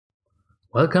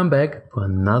Welcome back for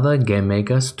another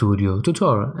GameMaker Studio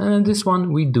tutorial, and in this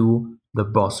one we do the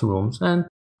boss rooms. And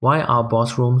why are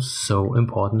boss rooms so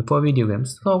important for video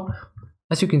games? So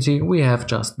as you can see, we have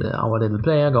just our little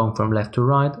player going from left to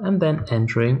right and then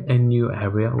entering a new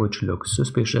area which looks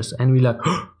suspicious, and we like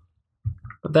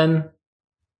but then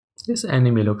this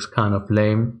enemy looks kind of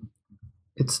lame.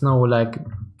 It's no like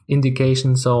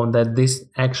indication so that this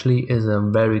actually is a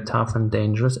very tough and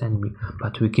dangerous enemy,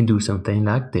 but we can do something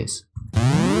like this.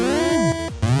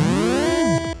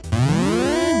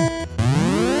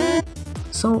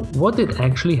 So what did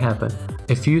actually happen?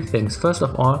 A few things. First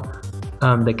of all,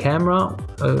 the camera,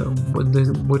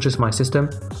 which is my system,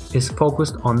 is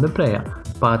focused on the player,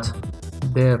 but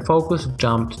the focus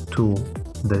jumped to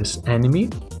this enemy.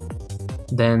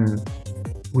 Then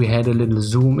we had a little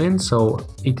zoom in, so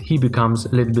he becomes a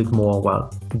little bit more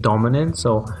dominant,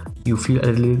 so you feel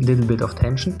a little bit of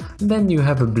tension. And then you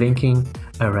have a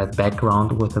red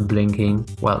background with a blinking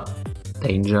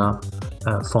danger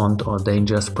font or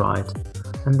danger sprite.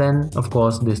 And then of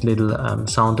course this little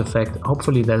sound effect.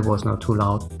 Hopefully that was not too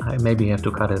loud. I maybe have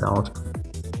to cut it out,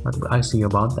 but I see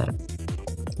about that.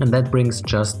 And that brings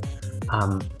just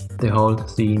the whole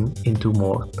scene into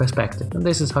more perspective, and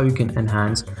this is how you can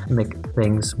enhance and make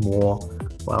things more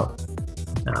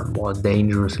more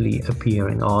dangerously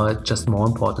appearing, or just more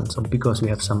important. So because we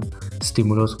have some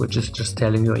stimulus which is just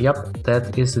telling you, yep,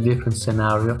 that is a different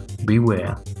scenario,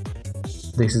 beware.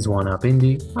 This is One Up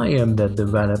Indie. I am the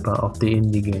developer of the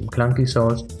indie game Clunky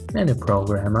and a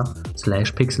programmer /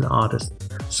 pixel artist.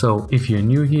 So if you're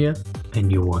new here and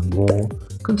you want more,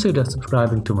 consider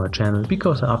subscribing to my channel,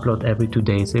 because I upload every 2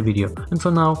 days a video, and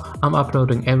for now I'm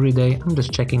uploading every day. I'm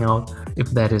just checking out if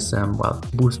that is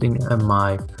boosting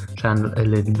my channel a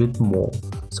little bit more.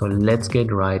 So let's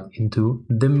get right into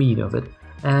the meat of it.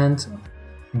 And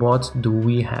what do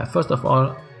we have? First of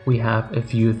all, we have a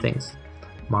few things.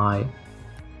 My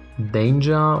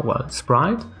danger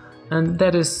sprite, and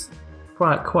that is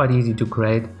quite easy to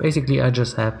create. Basically I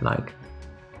just have like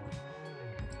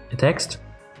a text.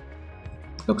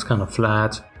 Looks kind of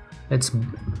flat. It's,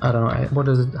 I don't know, what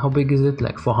is it, how big is it,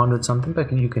 like 400 something,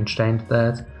 but you can change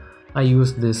that. I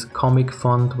use this comic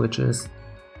font which is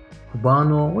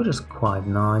fmunoz, which is quite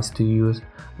nice to use,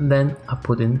 and then I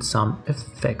put in some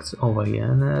effects over here.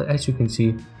 And as you can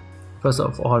see, first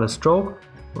of all a stroke,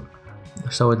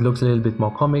 so it looks a little bit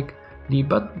more comically,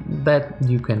 but that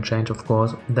you can change of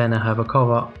course. Then I have a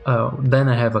color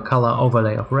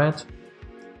overlay of red,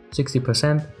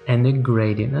 60%, and a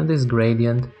gradient, and this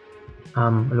gradient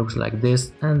looks like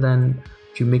this. And then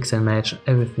if you mix and match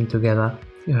everything together,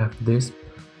 you have this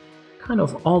kind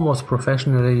of almost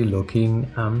professionally looking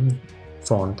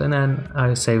font, and then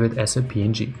I save it as a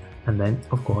PNG, and then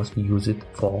of course use it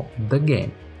for the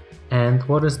game. And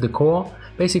what is the core?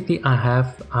 Basically I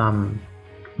have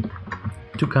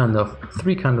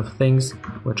three kind of things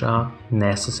which are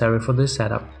necessary for this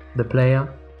setup: the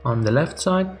player on the left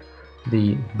side,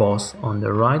 the boss on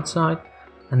the right side,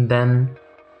 and then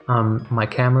my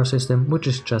camera system, which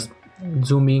is just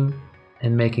zooming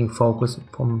and making focus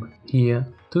from here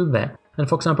to there. And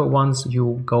for example, once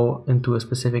you go into a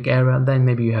specific area, then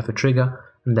maybe you have a trigger,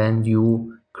 and then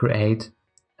you create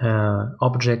an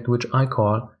object which I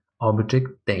call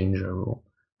object danger room.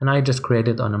 And I just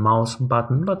created on a mouse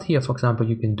button, but here for example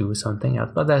you can do something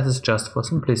else, but that is just for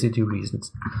simplicity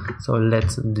reasons. So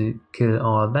let's kill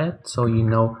all that, so you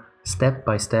know step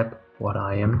by step what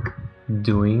I am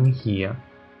doing here.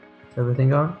 Is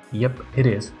everything on? Yep, it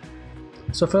is.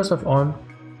 So first of all,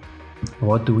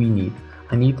 what do we need?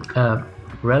 I need a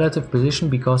relative position,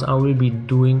 because I will be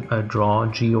doing a draw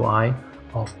GUI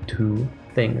of two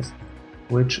things,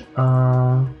 which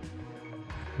are,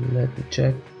 let me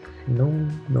check,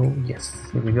 yes,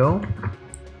 here we go.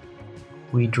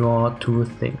 We draw two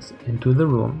things into the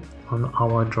room on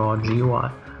our draw GUI,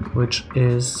 which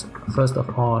is first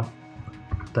of all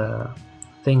the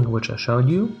thing which I showed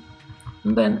you,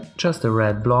 and then just a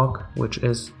red block, which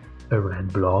is a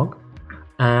red block,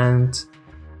 and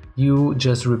you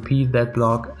just repeat that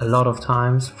block a lot of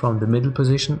times from the middle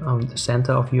position on the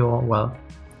center of your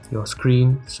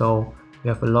screen. So you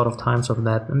have a lot of times of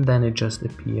that, and then it just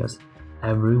appears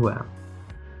everywhere.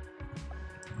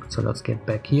 So let's get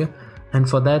back here, and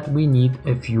for that we need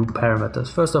a few parameters.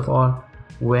 First of all,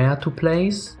 where to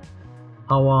place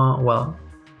our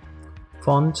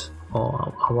font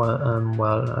or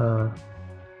our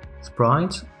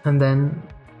sprite, and then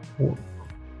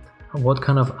what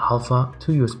kind of alpha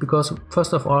to use, because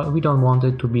first of all we don't want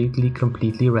it to be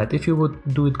completely red. If you would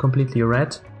do it completely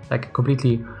red, like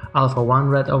completely alpha 1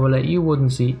 red overlay, you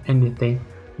wouldn't see anything,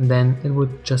 then it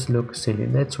would just look silly.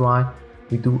 That's why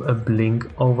we do a blink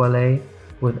overlay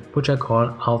which I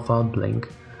call alpha blink,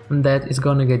 and that is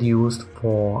gonna get used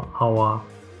for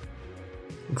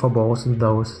both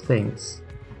those things.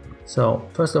 So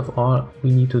first of all,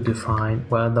 we need to define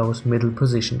where those middle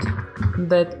positions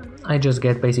that I just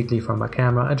get basically from my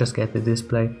camera. I just get the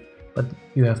display, but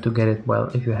you have to get it, well,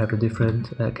 if you have a different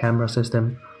camera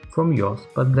system, from yours.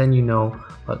 But then you know,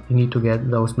 but you need to get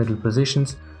those middle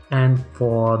positions. And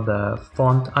for the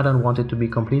font, I don't want it to be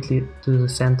completely to the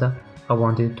center. I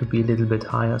want it to be a little bit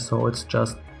higher, so it's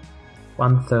just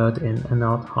 1/3 in and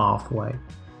not halfway.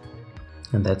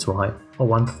 And that's why, or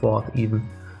 1/4 even.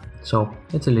 So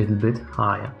it's a little bit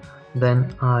higher.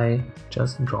 Then I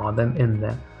just draw them in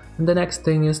there. And the next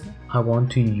thing is I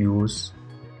want to use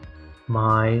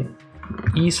my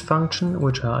ease function,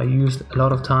 which I used a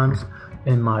lot of times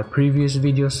in my previous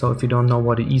videos. So if you don't know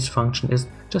what the ease function is,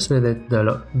 just visit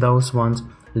those ones,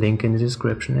 link in the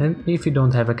description. And if you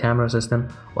don't have a camera system,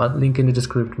 well, link in the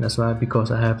description as well, because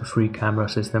I have a free camera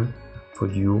system for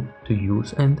you to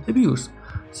use and abuse.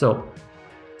 So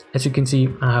as you can see,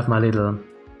 I have my little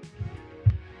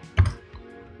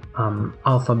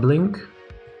alpha blink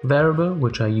variable,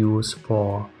 which I use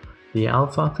for the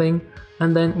alpha thing.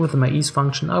 And then with my ease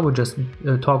function, I would just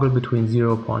toggle between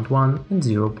 0.1 and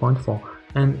 0.4,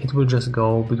 and it will just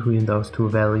go between those two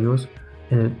values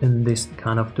in this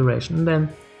kind of duration. And then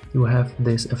you have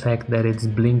this effect that it's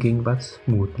blinking but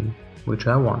smoothing, which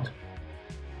I want.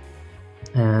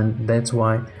 And that's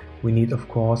why we need, of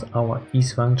course, our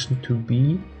ease function to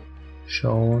be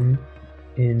shown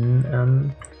in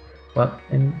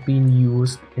and being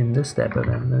used in the step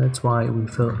event. And that's why we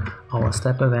fill our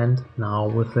step event now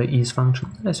with the ease function.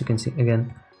 As you can see,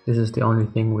 again, this is the only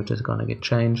thing which is gonna get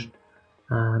changed,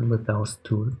 and with those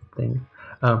two things,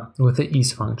 with the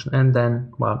ease function. And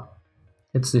then, well,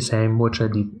 it's the same which I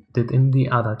did in the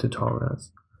other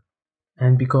tutorials.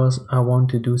 And because I want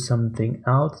to do something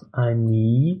else, I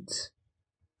need,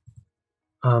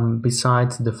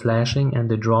 besides the flashing and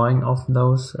the drawing of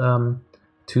those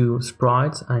two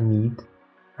sprites, I need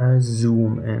a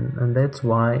zoom in, and that's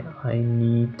why I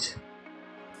need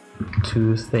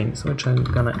two things which I'm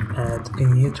gonna add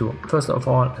in here too. First of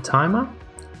all, a timer.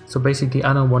 So basically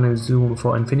I don't want to zoom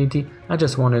for infinity, I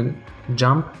just want to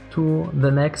jump to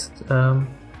the next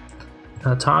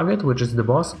target, which is the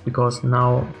boss, because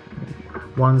now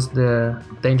once the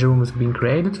danger room has been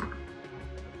created,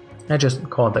 I just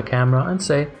call the camera and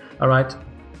say, alright,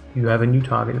 you have a new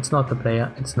target. It's not the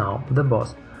player, it's now the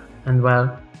boss. And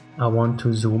well, I want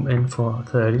to zoom in for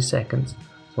 30 seconds.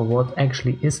 So what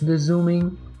actually is the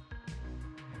zooming?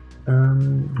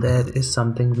 That is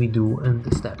something we do in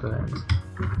the step event.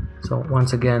 So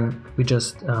once again, we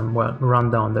just well,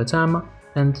 run down the timer,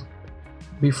 and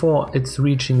before it's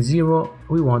reaching 0,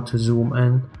 we want to zoom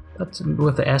in, but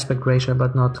with the aspect ratio,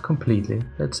 but not completely.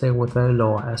 Let's say with a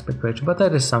lower aspect ratio, but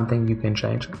that is something you can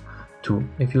change too,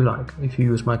 if you like, if you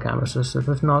use my camera system.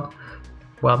 If not,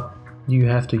 well, you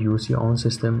have to use your own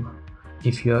system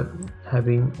if you're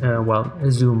having well,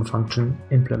 a zoom function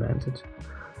implemented.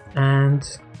 And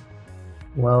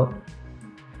well,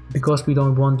 because we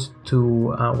don't want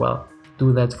to well,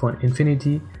 do that for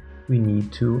infinity, we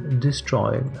need to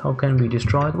destroy it. How can we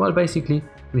destroy it? Well, basically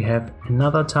we have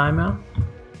another timer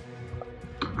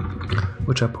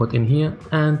which I put in here,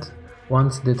 and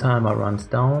once the timer runs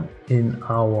down in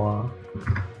our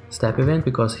step event,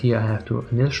 because here I have to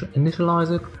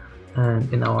initialize it,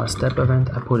 and in our step event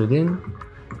I put it in,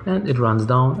 and it runs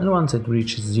down, and once it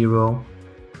reaches 0,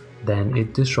 then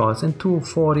it destroys in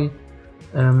 240,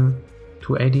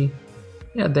 280,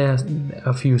 yeah, there's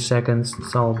a few seconds.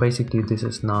 So basically this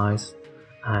is nice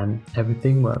and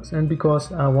everything works. And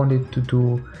because I wanted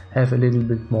to have a little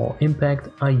bit more impact,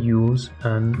 I use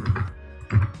an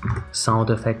sound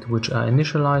effect which I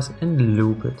initialize and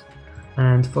loop it.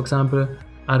 And for example,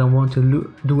 I don't want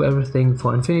to do everything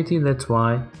for infinity, that's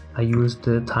why I use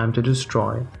the time to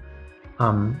destroy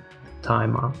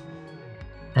timer.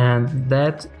 And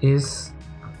that is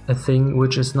a thing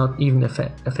which is not even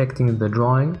affecting the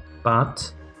drawing,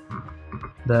 but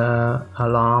the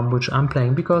alarm which I'm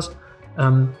playing, because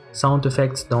sound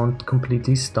effects don't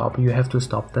completely stop, you have to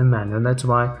stop them manually. That's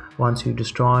why once you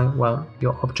destroy, well,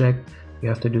 your object, you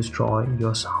have to destroy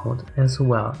your sound as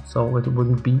well, so it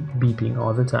wouldn't be beeping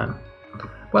all the time.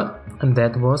 Well, and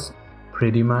that was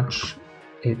pretty much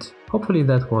it. Hopefully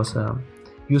that was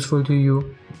useful to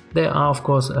you. There are of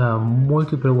course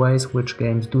multiple ways which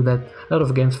games do that. A lot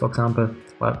of games, for example,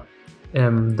 well,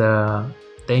 the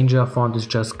danger font is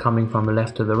just coming from the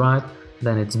left to the right,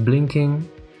 then it's blinking,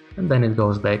 and then it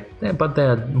goes back. But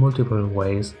there are multiple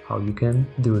ways how you can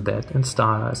do that and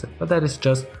stylize it. But that is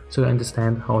just so you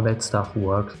understand how that stuff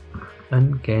works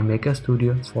in GameMaker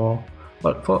Studio for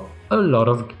a lot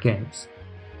of games.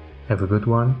 Have a good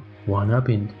one. One up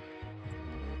in.